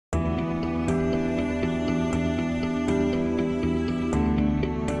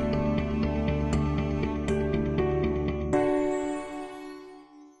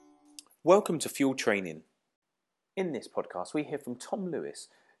Welcome to Fuel Training. In this podcast, we hear from Tom Lewis,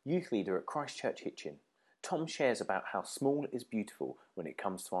 youth leader at Christchurch Hitchin. Tom shares about how small is beautiful when it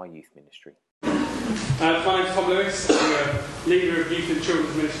comes to our youth ministry. My name is Tom Lewis. I'm a leader of youth and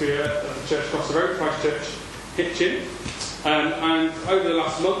children's ministry at the church across the road, Christchurch Hitchin. And over the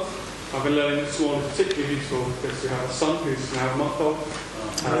last month, I've been learning that small is particularly beautiful because we have a son who's now a month old.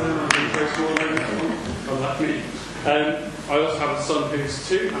 Very small, unlike me. I also have a son who's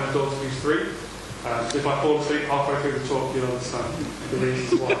 2 and a daughter who's 3. If I fall asleep halfway through the talk, you'll understand the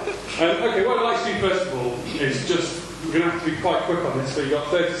reasons why. Okay, what I'd like to do first of all is we're going to have to be quite quick on this, so you've got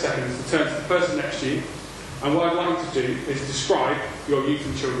 30 seconds to turn to the person next to you. And what I'd like you to do is describe your youth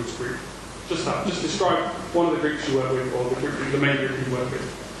and children's group. Just that. Just describe one of the groups you work with, or the main group you work with.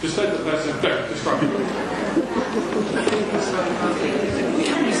 Just turn to the person. Don't describe it.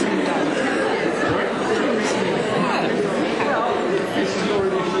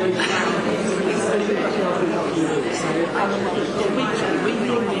 We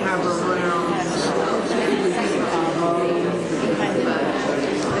normally have around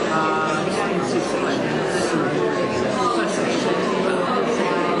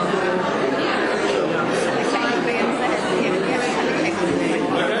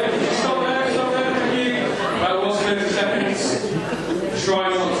Try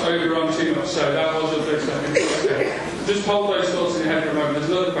not to overrun too much, so that was your 30 seconds. Okay. Just hold those thoughts in your head for a moment. There's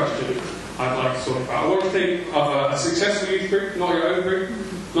another question I'd like to talk about. I want to think of a successful youth group, not your own group.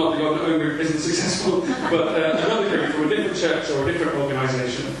 Not that your own group isn't successful, but another group from a different church or a different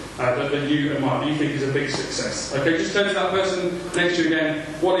organisation that you admire, that you think is a big success. Okay, just turn to that person next to you again.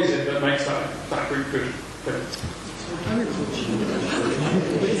 What is it that makes that group good?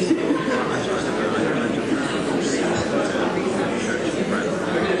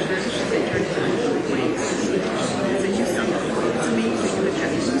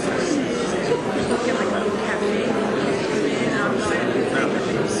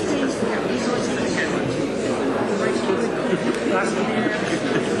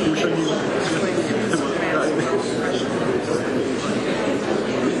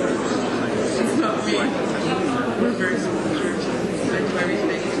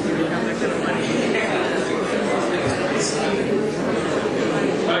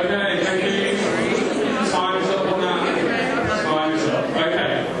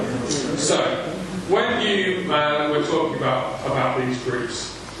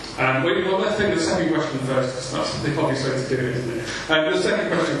 Let's take the second question first. That's the obvious way to do it, isn't it? The second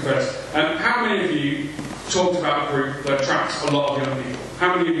question first. How many of you talked about a group that attracts a lot of young people?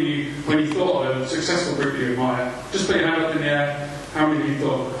 How many of you, when you thought of a successful group you admire, just put your hand up in the air, how many of you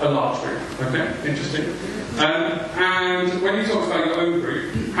thought a large group? Okay, interesting. And when you talked about your own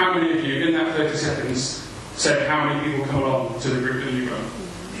group, how many of you, in that 30 seconds, said how many people come along to the group that you run?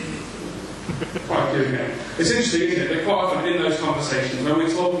 Quite good again. It's interesting, isn't it, that quite often in those conversations, when we're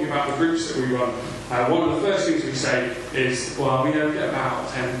talking about the groups that we run, one of the first things we say is, well, we get about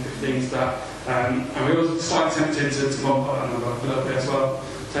 10, 15 to that, and we were slightly tempted to bump up that number a little bit as well.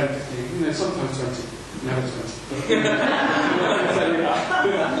 10, 15, sometimes 20, never 20.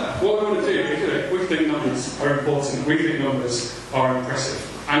 What we want to do is, we think numbers are important, we think numbers are impressive,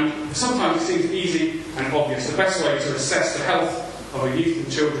 and sometimes it seems easy and obvious. The best way to assess the health of a youth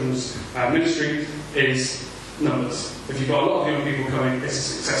and children's ministry is numbers. If you've got a lot of young people coming, it's a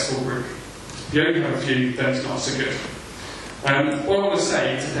successful group. If you only have a few, then it's not so good. What I want to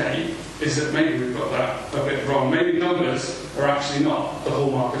say today is that maybe we've got that a bit wrong. Maybe numbers are actually not the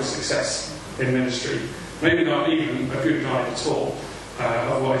hallmark of success in ministry. Maybe not even a good guide at all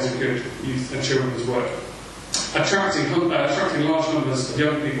of what is a good youth and children's work. Attracting large numbers of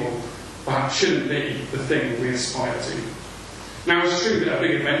young people perhaps shouldn't be the thing we aspire to. Now, it's true that a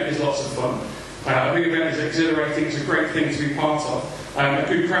big event is lots of fun. A big event is exhilarating, it's a great thing to be part of. A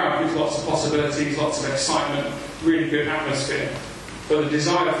good crowd gives lots of possibilities, lots of excitement, really good atmosphere. But the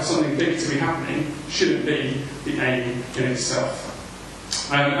desire for something big to be happening shouldn't be the aim in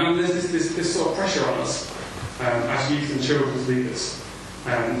itself. And there's this sort of pressure on us as youth and children's leaders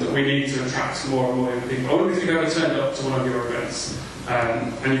that we need to attract more and more young people. I wonder if you've ever turned up to one of your events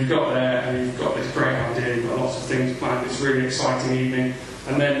and you've got there and you've got this great idea, you've got lots of things planned, this really exciting evening,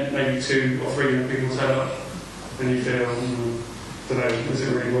 and then maybe 2 or 3 young people turn up and you feel, don't know, is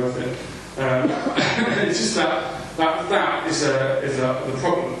it really worth it? It's just that is the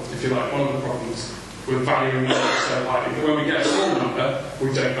problem, if you like, one of the problems with valuing numbers so highly. But when we get a small number,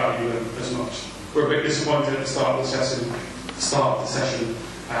 we don't value them as much. We're a bit disappointed at the start of the session,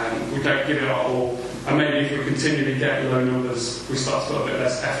 and we don't give it our all. And maybe if we continually get low numbers, we start to put a bit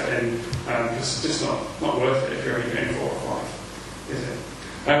less effort in, because it's just not worth it if you're only getting 4 or 5, is it?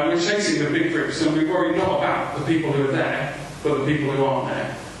 We're chasing the big groups, and we worry not about the people who are there, but the people who aren't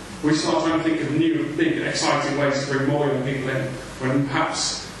there. We start trying to think of new, big, exciting ways to bring more young people in, when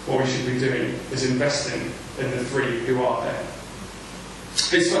perhaps what we should be doing is investing in the 3 who are there.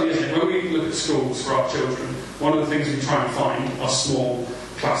 It's funny, isn't it? When we look at schools for our children, one of the things we try and find are small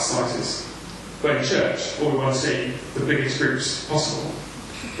class sizes. But in church, all we want to see the biggest groups possible.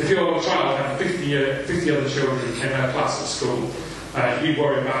 If your child had 50 other children in her class at school, you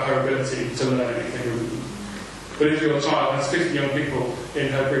worry about her ability to learn anything. But if your child has 50 young people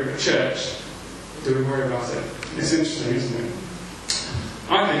in her group at church, do we worry about it? It's interesting, isn't it?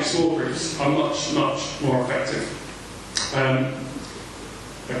 I think small groups are much, much more effective.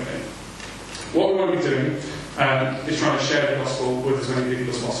 What we want to be doing is trying to share the gospel with as many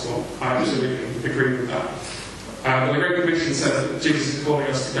people as possible. I absolutely agree with that. But the Great Commission says that Jesus is calling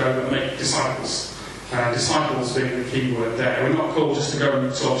us to go and make disciples. Disciples being the key word there. We're not called just to go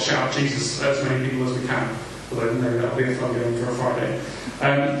and sort of shout Jesus at as many people as we can, although maybe that'll be a fun game for a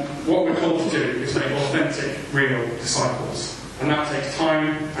Friday. What we're called to do is make authentic, real disciples. And that takes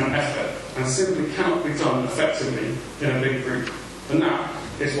time and effort, and simply cannot be done effectively in a big group. And that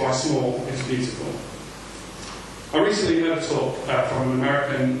is why small is beautiful. I recently heard a talk from an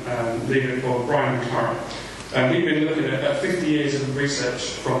American leader called Brian McLaren. He'd been looking at 50 years of research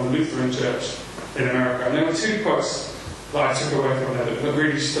from the Lutheran Church in America. And there were 2 quotes that I took away from there that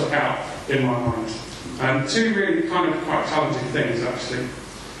really stuck out in my mind. And 2 really kind of quite challenging things, actually.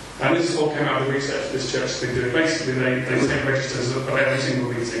 And this all came out of the research this church has been doing. Basically, they take registers of every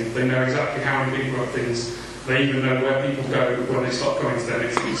single meeting. They know exactly how many people are at things. They even know where people go when they stop coming to their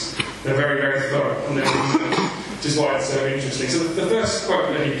meetings. They're very, very thorough on their research, which is why it's so interesting. So the first quote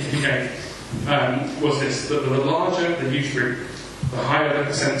that he gave was this, that the larger the youth group, the higher the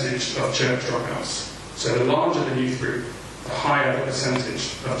percentage of church dropouts. So the larger the youth group, the higher the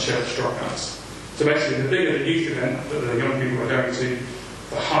percentage of church dropouts. So basically, the bigger the youth event that the young people are going to,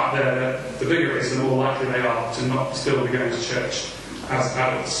 the bigger it is, the more likely they are to not still be going to church as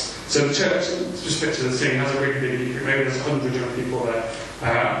adults. So the church, just picture the scene, has a really big youth group. Maybe there's 100 young people there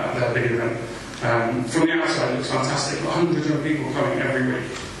at their big event. From the outside, it looks fantastic. 100 young people coming every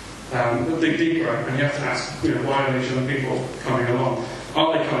week. But dig deeper, and you have to ask, why are these young people coming along?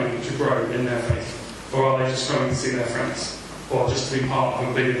 Are they coming to grow in their faith? Or are they just coming to see their friends? Or just to be part of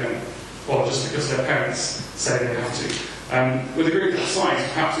a big event? Or just because their parents say they have to? With a group that size,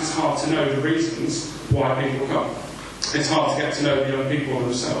 perhaps it's hard to know the reasons why people come. It's hard to get to know the young people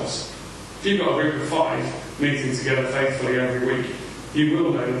themselves. If you've got a group of 5 meeting together faithfully every week, you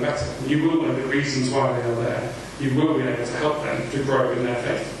will know them better. You will know the reasons why they are there. You will be able to help them to grow in their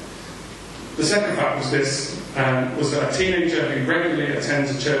faith. The second fact was this, was that a teenager who regularly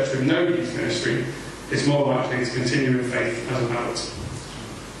attends a church with no youth ministry is more likely to continue in faith as an adult.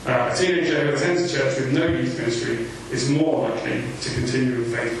 A teenager who attends a church with no youth ministry is more likely to continue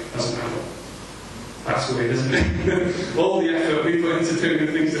in faith as an adult. That's weird, isn't it? All the effort we put into doing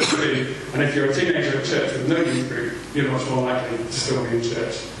the things that we do, and if you're a teenager at church with no youth group, you're much more likely to still be in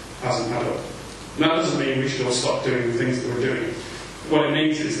church as an adult. And that doesn't mean we should all stop doing the things that we're doing. What it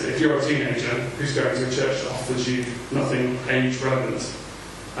means is that if you're a teenager who's going to a church that offers you nothing age relevant,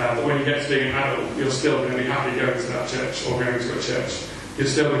 that when you get to being an adult, you're still going to be happy going to that church or going to a church. You're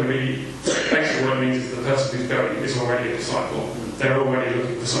still going to be, basically what it means is the person who's going is already a disciple. They're already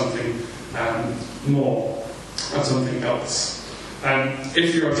looking for something more and something else.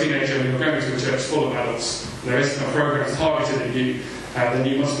 If you're a teenager and you're going to a church full of adults, there isn't a program targeted at you, then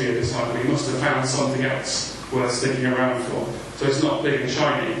you must be a disciple. You must have found something else worth sticking around for. So it's not big and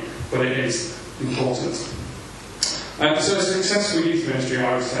shiny, but it is important. So a successful youth ministry,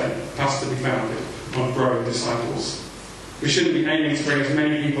 I would say, has to be founded on growing disciples. We shouldn't be aiming to bring as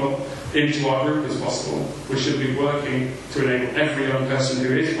many people into our group as possible. We should be working to enable every young person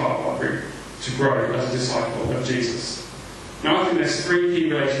who is part of our group to grow as a disciple of Jesus. Now I think there's 3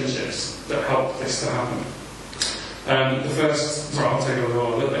 key relationships that help this to happen. The first, I'll take it a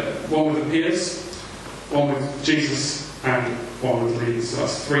little bit. One with the peers, one with Jesus, and one with leaders. So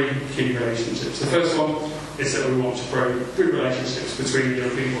that's 3 key relationships. The first one is that we want to grow good relationships between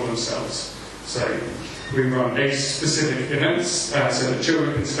young people themselves. So we run age-specific events so that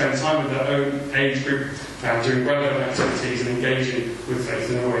children can spend time with their own age group doing relevant activities and engaging with faith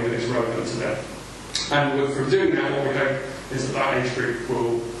in a way that is relevant to them. And from doing that, what we hope is that age group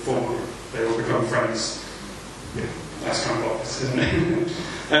will form a group. They will become friends. Yeah, that's kind of obvious, isn't it?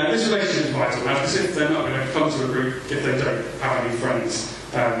 This relationship is vital, because if they're not going to come to a group if they don't have any friends,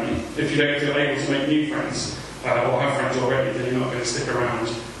 if you don't feel able to make new friends, or have friends already, then you're not going to stick around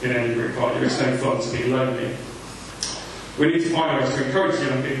in any group, are you? It's no fun to be lonely. we need to find ways to encourage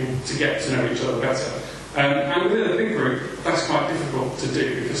young people to get to know each other better. And within a big group, that's quite difficult to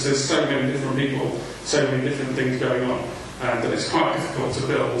do because there's so many different people, so many different things going on, that it's quite difficult to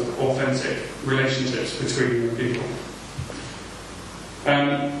build authentic relationships between young people.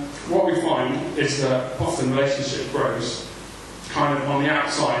 What we find is that often relationship grows kind of on the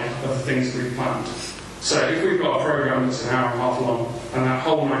outside of the things that we've planned. So if we've got a programme that's an hour and a half long, and that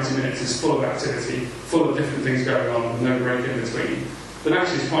whole 90 minutes is full of activity, full of different things going on, with no break in between, then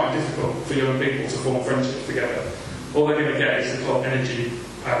actually it's quite difficult for young people to form friendships together. All they're going to get is the club energy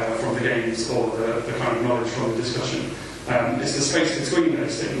from the games or the kind of knowledge from the discussion. It's the space between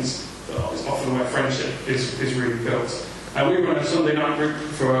those things that is often where friendship is really built. We run a Sunday night group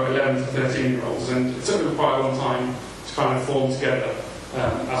for 11 to 13-year-olds, and it took them quite a long time to kind of form together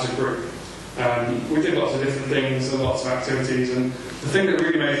as a group. We did lots of different things and lots of activities, and the thing that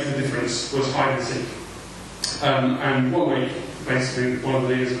really made the difference was hide and seek. And one week, basically, one of the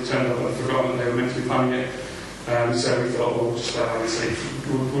leaders had turned up and forgotten that they were meant to be planning it. So we thought, well, we'll just play hide and seek.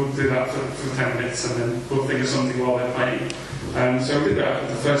 We'll do that for 10 minutes, and then we'll think of something while they're playing. So we did that.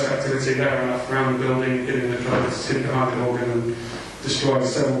 The first activity, they ran around the building, hidden in the clothes, hidden behind the organ, and destroyed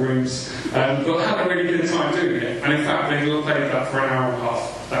several rooms. But had a really good time doing it. And in fact, they played that for an hour and a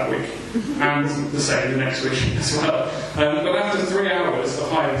half that week. And the same the next week as well. But after 3 hours of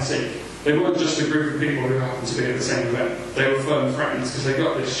hide and seek, they weren't just a group of people who happened to be at the same event. They were firm friends because they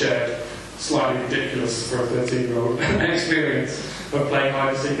got this shared, slightly ridiculous for a 13-year-old experience of playing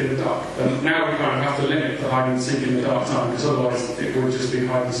hide and seek in the dark. And now we kind of have to limit the hide and seek in the dark time because otherwise it would just be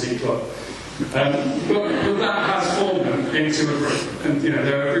hide and seek club. But that has formed them into a group. And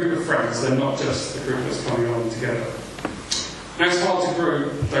they're a group of friends, they're not just a group that's coming on together. Now it's hard to grow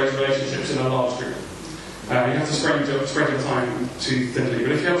those relationships in a large group. You have to spread your time too thinly.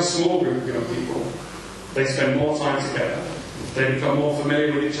 But if you have a small group of young people, they spend more time together, they become more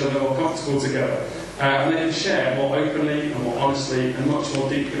familiar with each other, more comfortable together, and they can share more openly and more honestly and much more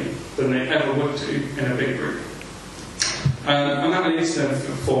deeply than they ever would do in a big group. And that leads to them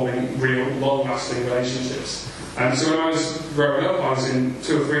forming real, long-lasting relationships. So when I was growing up, I was in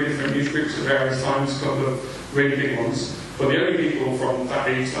 2 or 3 different youth groups at various times, a couple of really big ones. But the only people from that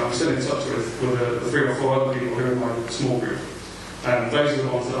age that I'm still in touch with were the 3 or 4 other people who were in my small group. Those are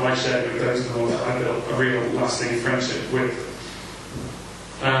the ones that I shared with, those are the ones that I built a real lasting friendship with.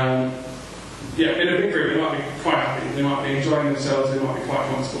 In a big group they might be quite happy, they might be enjoying themselves, they might be quite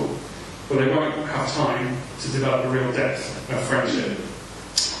comfortable, but they won't have time to develop a real depth of friendship.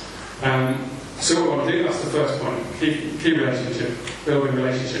 So what we want to do, that's the first point, key relationship, building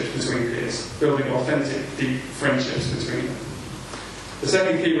relationships between peers, building authentic, deep friendships between them. The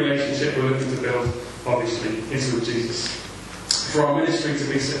second key relationship we're looking to build, obviously, is with Jesus. For our ministry to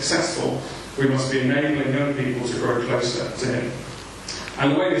be successful, we must be enabling young people to grow closer to Him.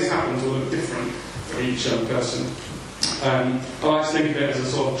 And the way this happens will look different for each young person. I like to think of it as a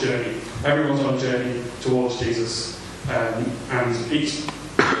sort of journey. Everyone's on a journey towards Jesus, and each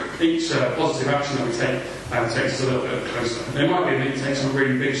positive action that we take takes us a little bit closer. It might be that you take some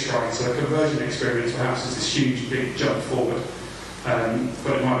really big strides, so a conversion experience perhaps is this huge, big jump forward,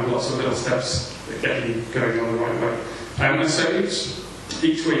 but it might be lots of little steps that get you going on the right way. And so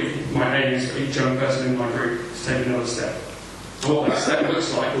each week, my aim is for each young person in my group to take another step. And what that step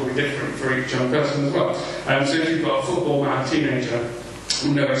looks like will be different for each young person as well. So if you've got a football mad teenager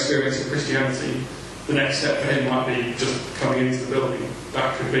with no experience of Christianity, the next step for him might be just coming into the building.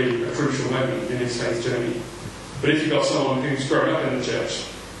 That could be a crucial moment in his faith journey. But if you've got someone who's grown up in the church,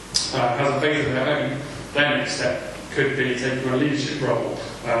 has a faith of their own, their next step could be taking a leadership role,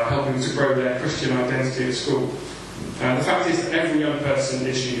 helping to grow their Christian identity at school. The fact is that every young person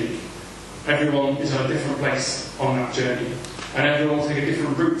is unique. Everyone is at a different place on that journey, and everyone will take a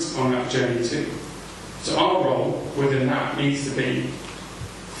different route on that journey too. So our role within that needs to be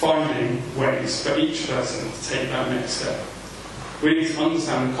finding ways for each person to take that next step. We need to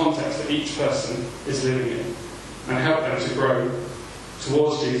understand the context that each person is living in and help them to grow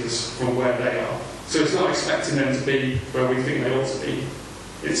towards Jesus from where they are. So it's not expecting them to be where we think they ought to be.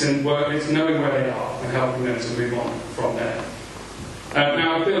 It's knowing where they are and helping them to move on from there.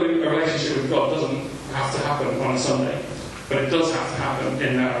 Now, building a relationship with God doesn't have to happen on a Sunday, but it does have to happen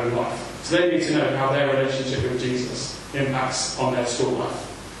in their own life. So they need to know how their relationship with Jesus impacts on their school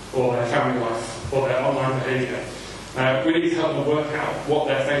life, or their family life, or their online behaviour. We need to help them work out what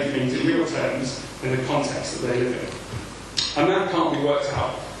their faith means in real terms in the context that they live in. And that can't be worked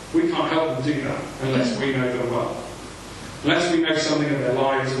out. We can't help them do that unless we know them well. Unless we know something of their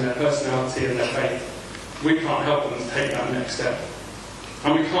lives and their personality and their faith, we can't help them to take that next step.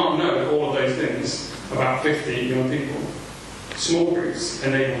 And we can't know all of those things about 50 young people Small groups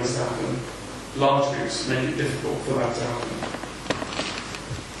enable this to happen. Large groups make it difficult for that to happen.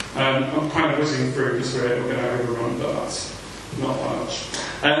 I'm kind of whizzing through because we're going to overrun, but that's not that much.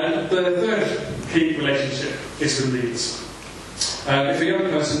 The third key relationship is with leaders. If a young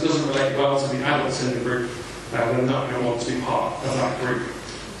person doesn't relate well to the adults in the group, they're not going to want to be part of that group.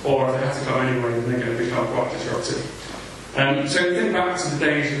 Or if they have to come anyway, then they're going to become quite disruptive. So think back to the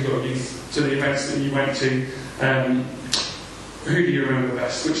days of your youth, to the events that you went to. Who do you remember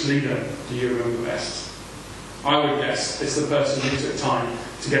best? Which leader do you remember best? I would guess it's the person who took time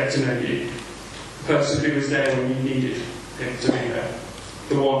to get to know you. The person who was there when you needed him to be there.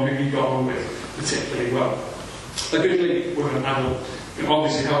 The one who you got on with particularly well. A good leader with an adult can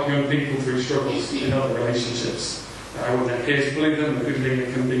obviously help young people through struggles in other relationships. When their peers bully them, a good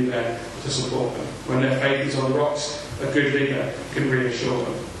leader can be there to support them. When their faith is on the rocks, a good leader can reassure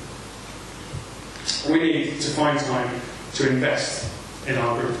them. We need to find time to invest in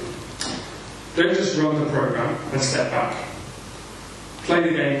our group. Don't just run the programme and step back. Play the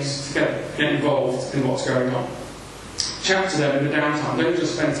games together. Get involved in what's going on. Chat to them in the downtime. Don't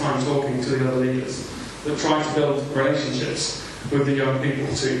just spend time talking to the other leaders, but try to build relationships with the young people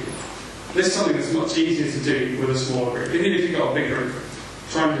too. This is something that's much easier to do with a smaller group. Even if you've got a big group,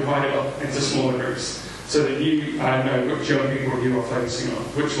 try and divide it up into smaller groups so that you know which young people you are focusing on,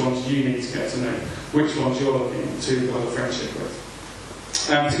 which ones you need to get to know, which ones you're looking to build a friendship with.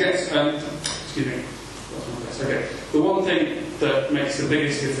 The one thing that makes the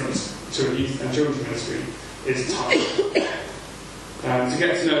biggest difference to a youth and children's ministry is time. To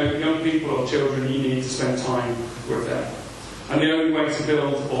get to know young people or children, you need to spend time with them. And the only way to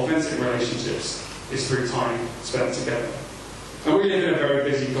build authentic relationships is through time spent together. And we live in a very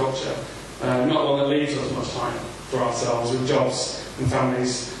busy culture, not one that leaves us much time for ourselves with jobs and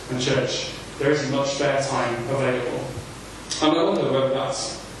families and church. There isn't much spare time available. And I wonder whether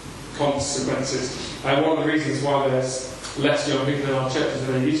that's consequences. One of the reasons why there's less young people in our churches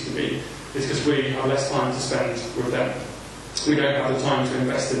than there used to be is because we have less time to spend with them. We don't have the time to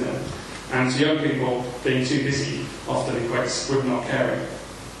invest in them. And to young people, being too busy often equates with not caring.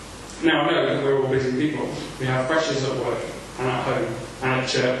 Now, I know that we're all busy people. We have pressures at work and at home and at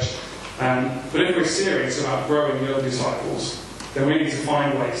church. But if we're serious about growing young disciples, then we need to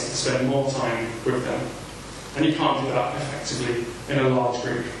find ways to spend more time with them. And you can't do that effectively in a large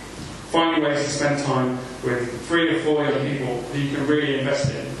group. Finding ways to spend time with 3 or 4 young people who you can really invest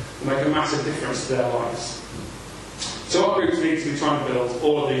in will make a massive difference to their lives. So our groups need to be trying to build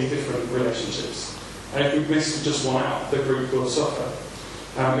all of these different relationships. And if we miss just one out, the group will suffer.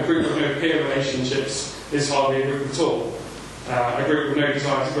 A group with no peer relationships is hardly a group at all. A group with no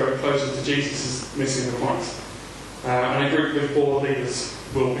desire to grow closer to Jesus is missing the point. And a group with bored leaders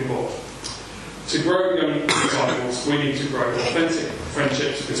will be bored. To grow young disciples, we need to grow authentic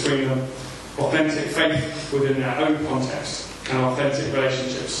friendships between them, authentic faith within their own context, and authentic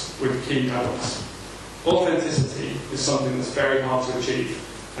relationships with key adults. Authenticity is something that's very hard to achieve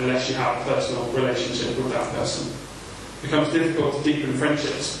unless you have a personal relationship with that person. It becomes difficult to deepen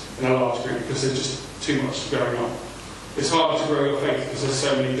friendships in a large group because there's just too much going on. It's harder to grow your faith because there's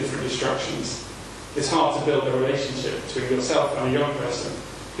so many different distractions. It's hard to build a relationship between yourself and a young person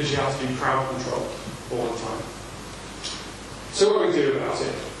because you have to do crowd control all the time. So what do we do about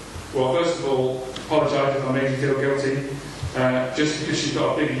it? Well, first of all, apologise if I made you feel guilty. Just because you've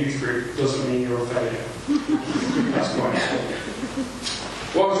got a big youth group doesn't mean you're a failure. That's quite important.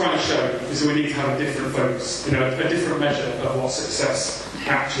 What I'm trying to show is that we need to have a different focus, a different measure of what success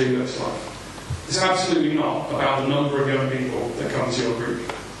actually looks like. It's absolutely not about the number of young people that come to your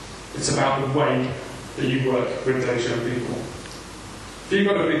group. It's about the way that you work with those young people. If you've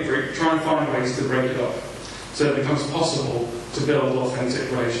got a big group, try and find ways to break it up so that it becomes possible to build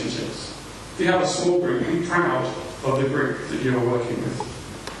authentic relationships. If you have a small group, be proud of the group that you're working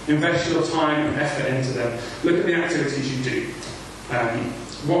with. Invest your time and effort into them. Look at the activities you do.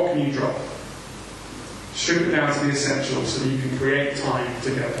 What can you drop? Strip it down to the essentials so that you can create time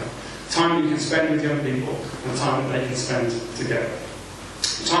together. Time that you can spend with young people and time that they can spend together.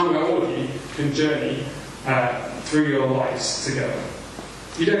 Time where all of you can journey through your lives together.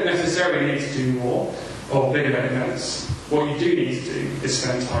 You don't necessarily need to do more or bigger events. What you do need to do is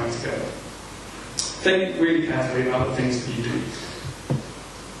spend time together. Think really carefully about the things that you do.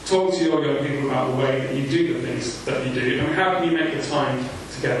 Talk to your young people about the way that you do the things that you do, and how can you make the time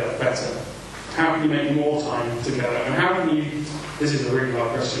together better? How can you make more time together? And how can you, this is a really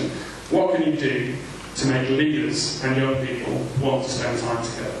hard question, what can you do to make leaders and young people want to spend time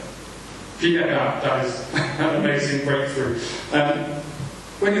together? If you get that is an amazing breakthrough.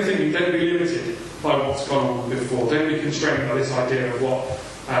 When you're thinking, don't be limited by what's gone on before. Don't be constrained by this idea of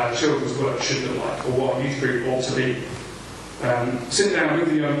what children's work should look like or what a youth group ought to be. Sit down with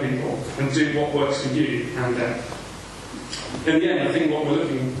the young people and do what works for you and them. In the end, I think what we're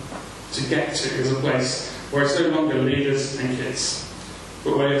looking to get to is a place where it's no longer leaders and kids,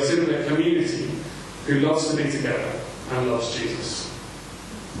 but where you're simply a community who loves to be together and loves Jesus.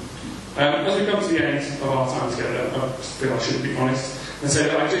 As we come to the end of our time together, I feel I should be honest and say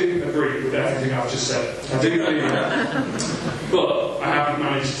that I do agree with everything I've just said. I do believe that, but I haven't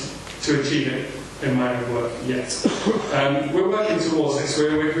managed to achieve it in my own work yet. We're working towards this.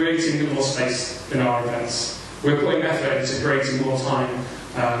 We're creating more space in our events. We're putting effort into creating more time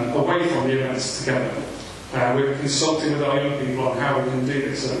away from the events together. We're consulting with our young people on how we can do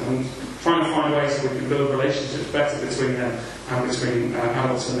this and trying to find ways that we can build relationships better between them and between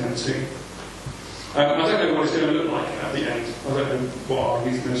adults and them too. I don't know what it's going to look like at the end. I don't know what our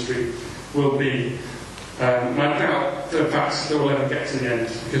youth ministry will be. And I doubt that perhaps that we'll ever get to the end,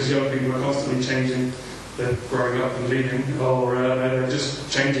 because young people are constantly changing. They're growing up and leaving, or they're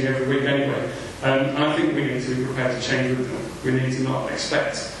just changing every week anyway. And I think we need to be prepared to change with them. We need to not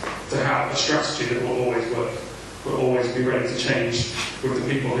expect to have a strategy that will always work. We'll always be ready to change with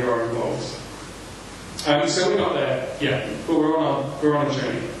the people who are involved. So we're not there yet, but we're on a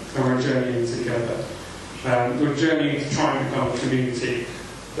journey, and we're journeying together. We're journeying to try and become a community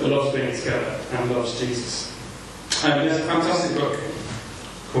that loves being together and loves Jesus. There's a fantastic book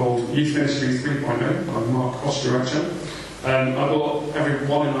called Youth Ministry 3.0 by Mark Osterrecher. I bought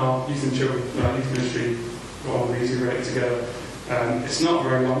everyone in our youth and children youth ministry got one of these, we read it together. It's not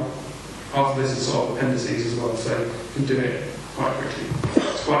very long. Half of this is sort of appendices as well, so you can do it quite quickly.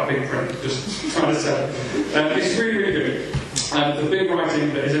 It's quite big print, just trying to say. It's really, really good. The big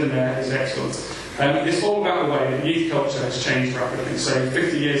writing that is in there is excellent. It's all about the way that youth culture has changed rapidly. So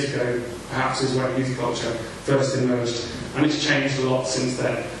 50 years ago, perhaps, is when youth culture first emerged, and it's changed a lot since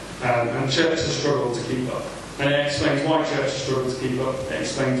then. And church has struggled to keep up. And it explains why church has struggled to keep up. It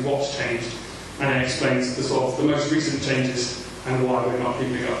explains what's changed, and it explains the most recent changes and why we're not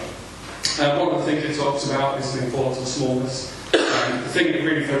keeping up. One of the things it talks about is the importance of smallness. The thing it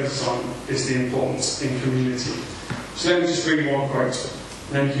really focuses on is the importance in community. So let me just read one quote,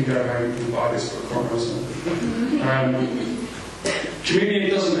 and then you can go home and buy this book on Amazon.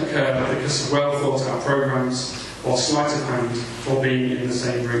 Community doesn't occur because of well thought out programs or sleight of hand or being in the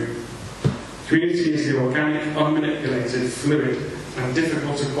same room. Community is the organic, unmanipulated, fluid and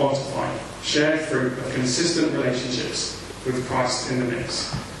difficult to quantify shared fruit of consistent relationships with Christ in the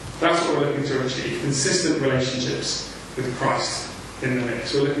mix. That's what we're looking to achieve, consistent relationships with Christ in the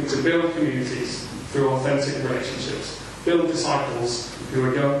mix. We're looking to build communities through authentic relationships, build disciples who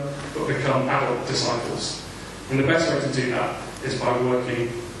are young but become adult disciples. And the best way to do that is by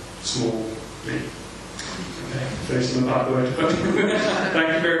working small. Okay, there's some bad word, but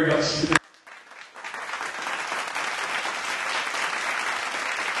thank you very much.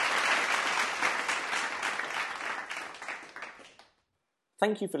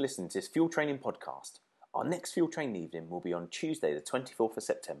 Thank you for listening to this Fuel Training podcast. Our next Fuel Training evening will be on Tuesday the 24th of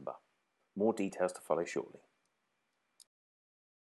September. More details to follow shortly.